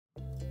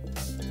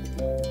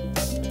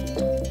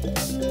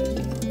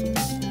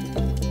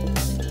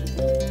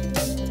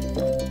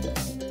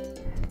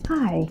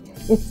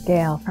It's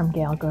Gail from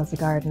Gail Grows a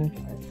Garden.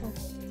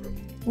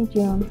 Hey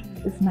June,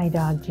 this is my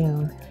dog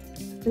June.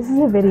 This is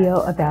a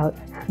video about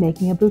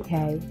making a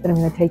bouquet that I'm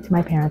going to take to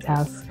my parents'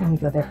 house when we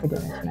go there for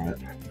dinner tonight.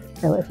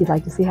 So if you'd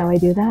like to see how I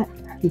do that,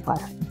 keep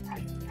watching.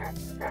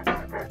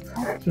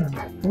 That's June.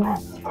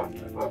 What?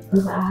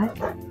 You hot?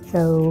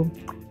 So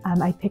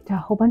I picked a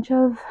whole bunch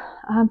of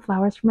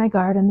flowers from my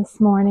garden this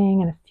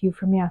morning and a few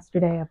from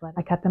yesterday.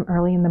 I cut them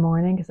early in the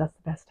morning because that's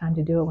the best time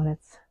to do it when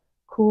it's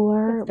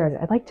cooler.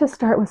 I'd like to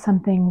start with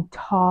something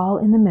tall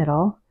in the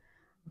middle.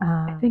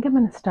 I think I'm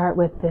going to start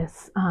with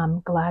this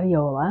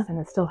gladiola, and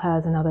it still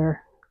has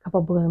another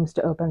couple blooms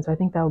to open, so I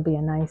think that will be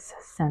a nice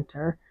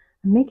center.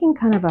 I'm making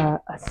kind of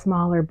a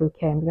smaller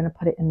bouquet. I'm going to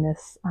put it in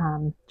this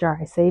jar.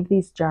 I save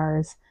these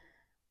jars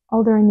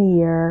all during the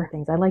year.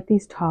 I like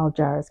these tall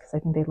jars because I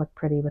think they look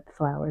pretty with the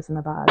flowers in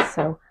the vase.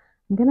 So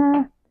I'm going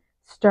to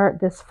start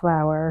this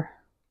flower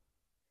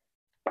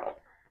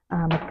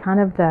with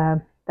kind of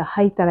the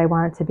height that I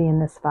want it to be in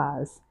this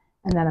vase.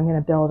 And then I'm going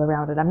to build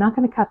around it. I'm not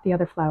going to cut the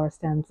other flower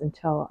stems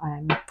until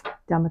I'm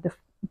done with the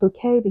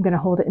bouquet. I'm going to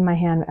hold it in my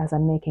hand as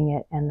I'm making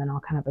it, and then I'll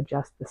kind of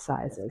adjust the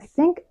sizes. I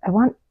think I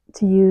want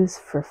to use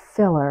for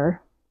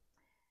filler.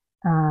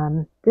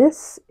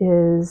 This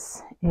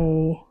is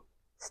a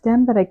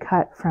stem that I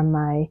cut from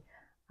my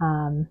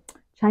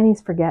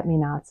Chinese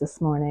forget-me-nots this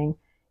morning.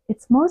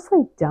 It's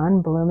mostly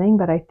done blooming,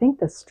 but I think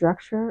the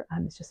structure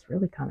is just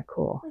really kind of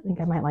cool. I think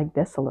I might like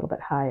this a little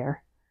bit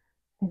higher.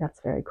 I think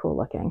that's very cool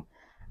looking.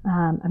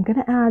 I'm going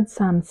to add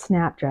some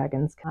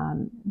snapdragons.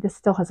 This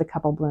still has a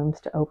couple blooms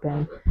to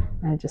open,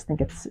 and I just think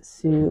it's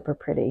super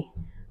pretty.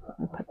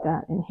 I'll put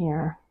that in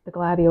here. The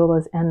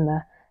gladiolas and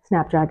the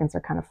snapdragons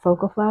are kind of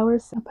focal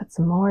flowers. I'll put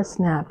some more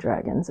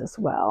snapdragons as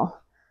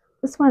well.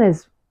 This one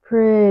is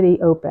pretty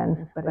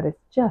open, but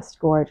it's just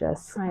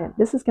gorgeous.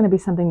 This is going to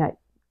be something that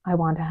I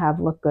want to have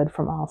look good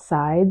from all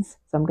sides,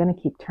 so I'm going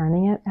to keep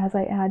turning it as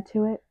I add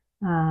to it.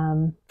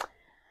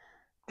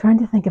 Trying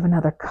to think of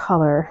another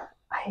color.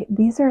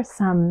 These are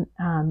some,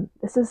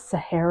 this is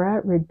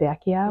Sahara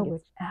Rudbeckia, which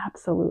is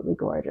absolutely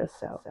gorgeous.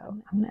 So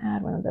I'm going to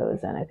add one of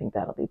those in. I think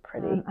that'll be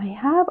pretty. I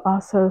have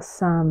also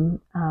some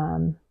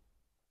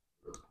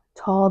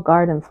tall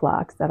garden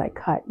phlox that I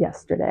cut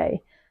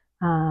yesterday.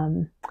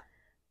 The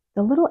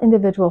little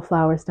individual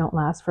flowers don't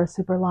last for a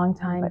super long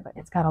time, but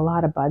it's got a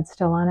lot of buds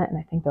still on it, and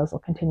I think those will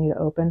continue to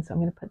open. So I'm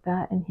going to put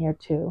that in here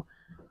too.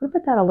 I'm going to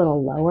put that a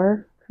little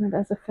lower, kind of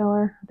as a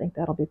filler. I think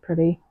that'll be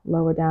pretty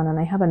lower down, and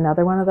I have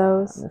another one of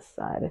those on this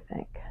side, I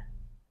think.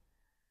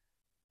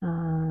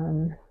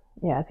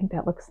 Yeah, I think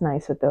that looks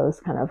nice with those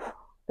kind of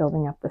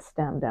building up the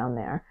stem down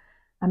there.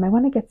 I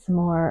want to get some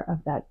more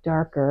of that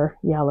darker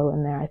yellow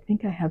in there. I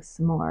think I have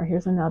some more.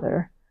 Here's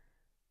another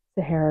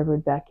Sahara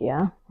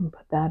Rudbeckia. I'll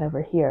put that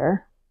over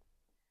here.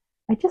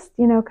 I just,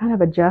 kind of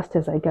adjust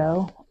as I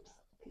go. Oops,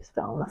 these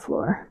fell on the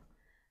floor.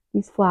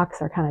 These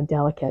phlox are kind of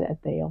delicate.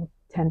 They'll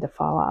tend to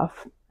fall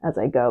off as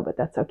I go, but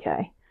that's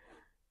okay.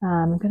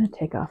 I'm going to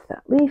take off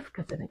that leaf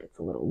because I think it's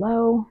a little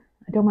low.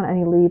 I don't want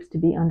any leaves to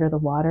be under the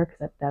water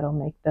because that'll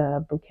make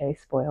the bouquet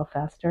spoil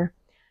faster.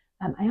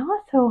 I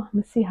also,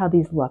 let's see how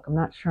these look. I'm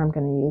not sure I'm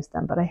going to use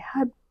them, but I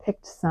had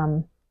picked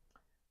some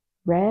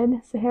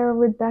red Sahara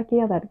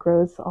Rudbeckia that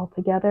grows all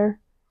together.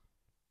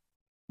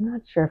 I'm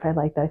not sure if I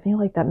like that. I feel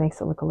like that makes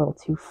it look a little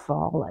too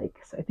fall-like,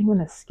 so I think I'm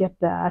going to skip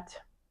that.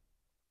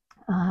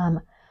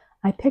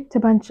 I picked a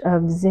bunch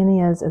of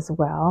zinnias as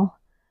well.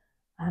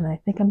 And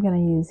I think I'm going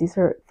to use, these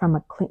are from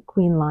a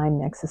Queen Lime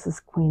mix. This is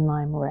Queen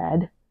Lime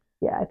Red.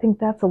 Yeah, I think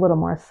that's a little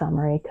more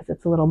summery because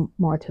it's a little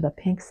more to the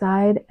pink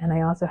side. And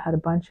I also had a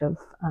bunch of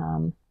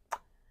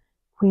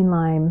Queen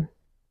Lime.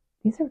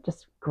 These are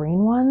just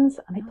green ones.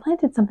 And I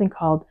planted something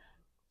called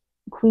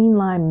Queen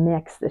Lime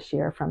Mix this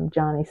year from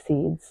Johnny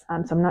Seeds.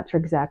 So I'm not sure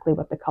exactly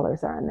what the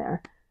colors are in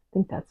there. I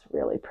think that's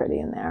really pretty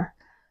in there.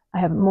 I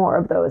have more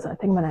of those. I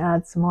think I'm going to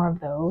add some more of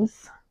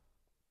those.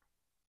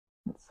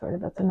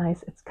 That's a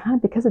nice, it's kind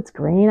of, because it's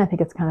green, I think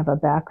it's kind of a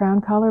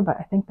background color, but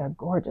I think they're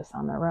gorgeous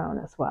on their own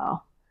as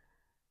well.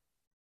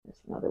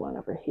 There's another one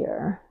over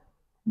here,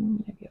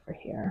 maybe over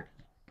here.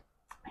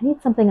 I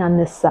need something on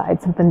this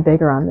side, something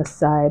bigger on this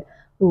side.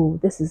 Ooh,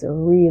 this is a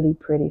really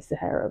pretty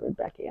Sahara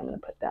Rudbeckia. I'm going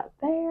to put that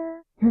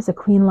there. Here's a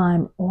Queen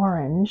Lime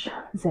Orange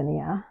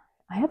zinnia.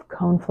 I have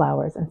cone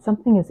flowers and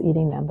something is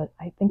eating them, but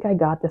I think I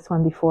got this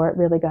one before it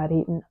really got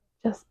eaten.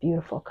 Just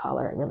beautiful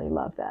color. I really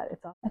love that.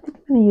 I think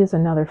I'm going to use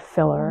another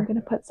filler. I'm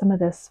going to put some of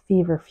this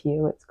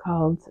feverfew. It's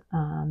called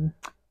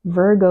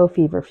Virgo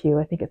feverfew.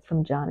 I think it's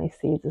from Johnny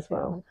Seeds as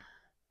well.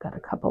 Got a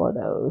couple of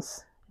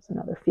those. There's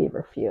another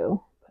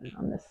feverfew. Put it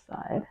on this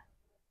side.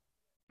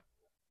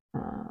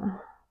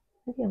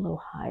 Maybe a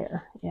little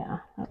higher. Yeah,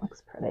 that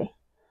looks pretty.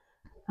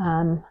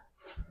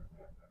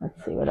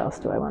 Let's see, what else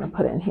do I want to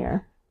put in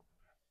here?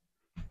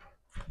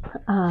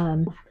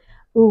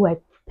 Ooh, I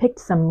picked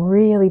some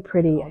really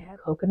pretty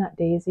coconut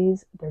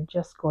daisies. They're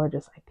just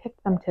gorgeous. I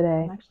picked them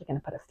today. I'm actually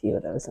going to put a few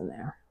of those in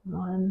there.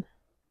 1,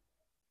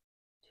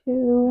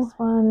 2, this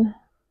one.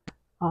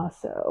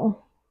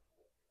 Also,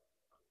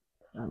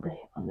 over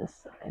on this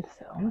side.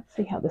 So let's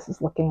see how this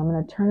is looking. I'm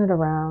going to turn it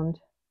around.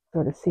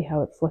 sort of see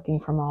how it's looking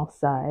from all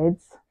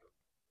sides.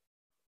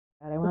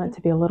 But I want it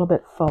to be a little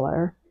bit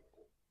fuller.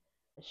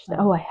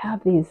 Oh, I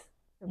have these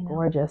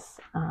gorgeous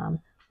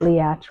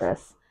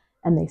liatris,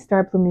 and they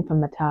start blooming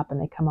from the top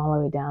and they come all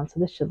the way down, so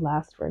this should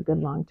last for a good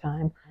long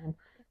time. And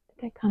I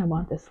think I kind of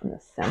want this in the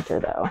center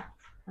though.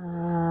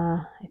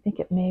 I think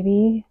it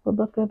maybe would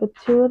look good with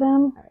two of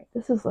them. All right,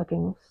 this is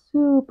looking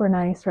super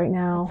nice right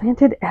now. I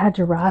planted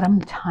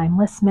Ageratum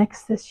Timeless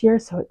Mix this year,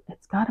 so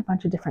it's got a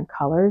bunch of different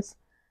colors.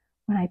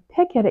 When I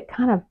pick it, it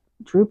kind of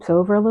droops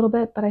over a little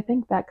bit, but I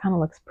think that kind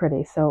of looks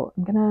pretty. So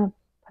I'm gonna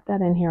put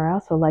that in here. I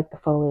also like the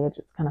foliage,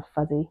 it's kind of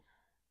fuzzy.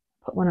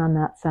 Put one on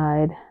that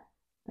side.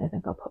 I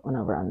think I'll put one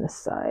over on this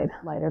side.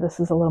 Lighter, this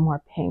is a little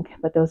more pink,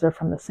 but those are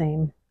from the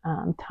same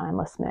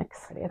Timeless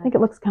Mix. I think it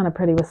looks kind of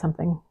pretty with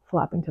something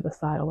flopping to the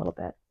side a little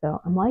bit.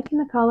 So I'm liking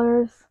the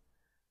colors,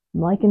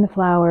 I'm liking the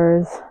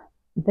flowers,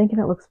 I'm thinking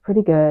it looks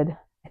pretty good.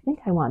 I think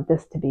I want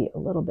this to be a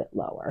little bit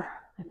lower.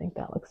 I think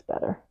that looks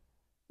better.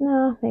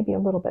 No, maybe a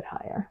little bit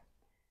higher.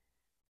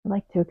 I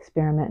like to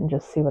experiment and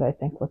just see what I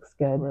think looks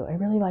good. I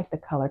really like the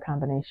color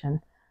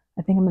combination.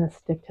 I think I'm going to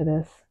stick to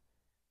this.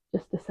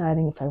 Just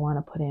deciding if I want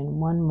to put in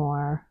one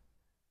more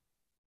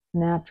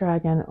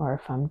Snapdragon or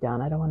if I'm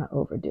done. I don't want to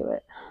overdo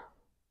it.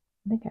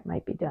 I think I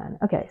might be done.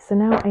 Okay, so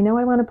now I know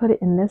I want to put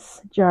it in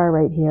this jar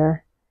right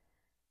here.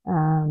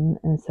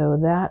 And so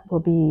that will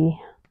be, you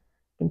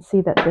can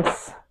see that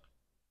this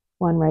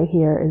one right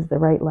here is the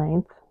right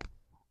length.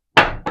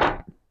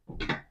 I'm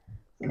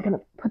going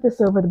to put this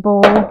over the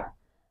bowl, and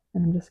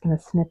I'm just going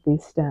to snip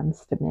these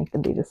stems to make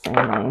them be the same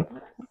length.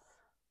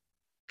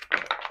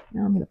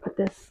 Now I'm going to put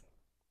this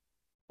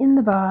in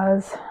the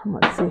vase, and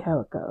let's see how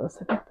it goes.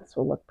 I think this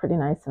will look pretty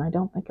nice, and I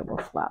don't think it will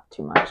flop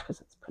too much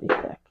because it's pretty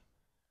thick.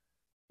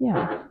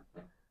 Yeah,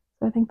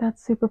 so I think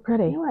that's super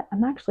pretty. You know what?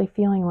 I'm actually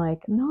feeling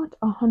like not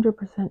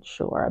 100%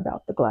 sure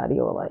about the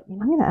gladiolite. I'm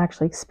going to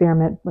actually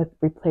experiment with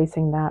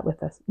replacing that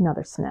with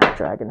another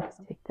Snapdragon.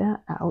 Take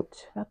that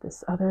out. Got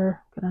this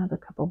other, gonna have a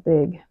couple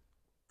big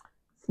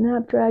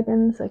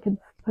Snapdragons I could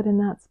put in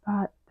that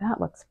spot. That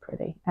looks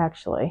pretty,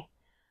 actually.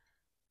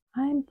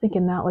 I'm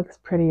thinking that looks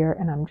prettier,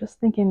 and I'm just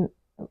thinking,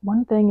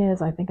 one thing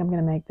is I think I'm going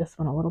to make this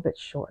one a little bit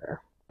shorter.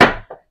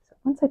 So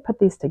once I put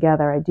these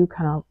together, I do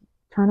kind of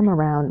turn them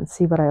around and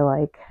see what I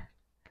like.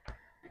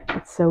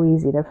 It's so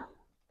easy to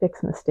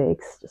fix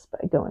mistakes just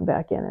by going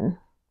back in and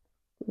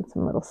doing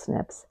some little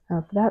snips. Now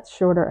if that's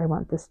shorter, I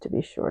want this to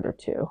be shorter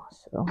too.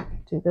 So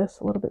do this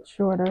a little bit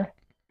shorter,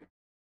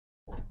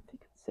 if you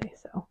can see.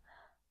 So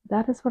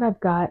that is what I've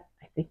got.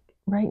 I think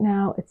right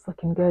now it's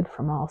looking good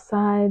from all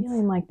sides.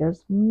 Feeling like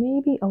there's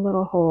maybe a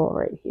little hole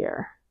right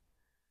here.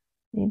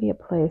 Maybe a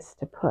place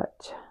to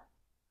put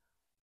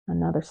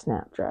another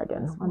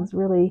Snapdragon. This one's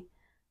really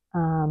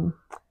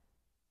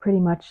pretty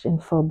much in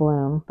full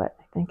bloom, but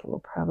I think it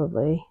will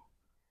probably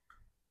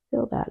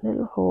fill that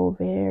little hole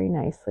very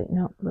nicely.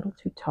 No, a little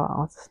too tall.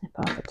 Let's snip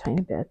off a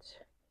tiny bit.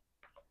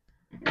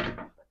 Put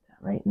that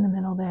right in the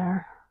middle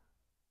there.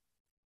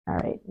 All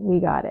right, we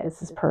got it.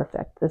 This is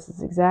perfect. This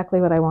is exactly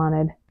what I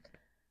wanted.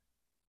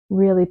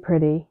 Really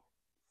pretty.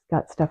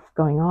 Got stuff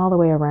going all the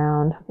way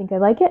around. I think I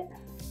like it.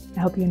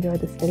 I hope you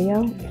enjoyed this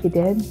video. If you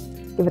did,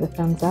 give it a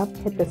thumbs up.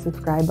 Hit the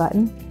subscribe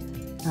button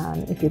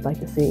if you'd like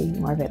to see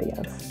more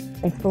videos.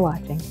 Thanks for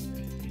watching.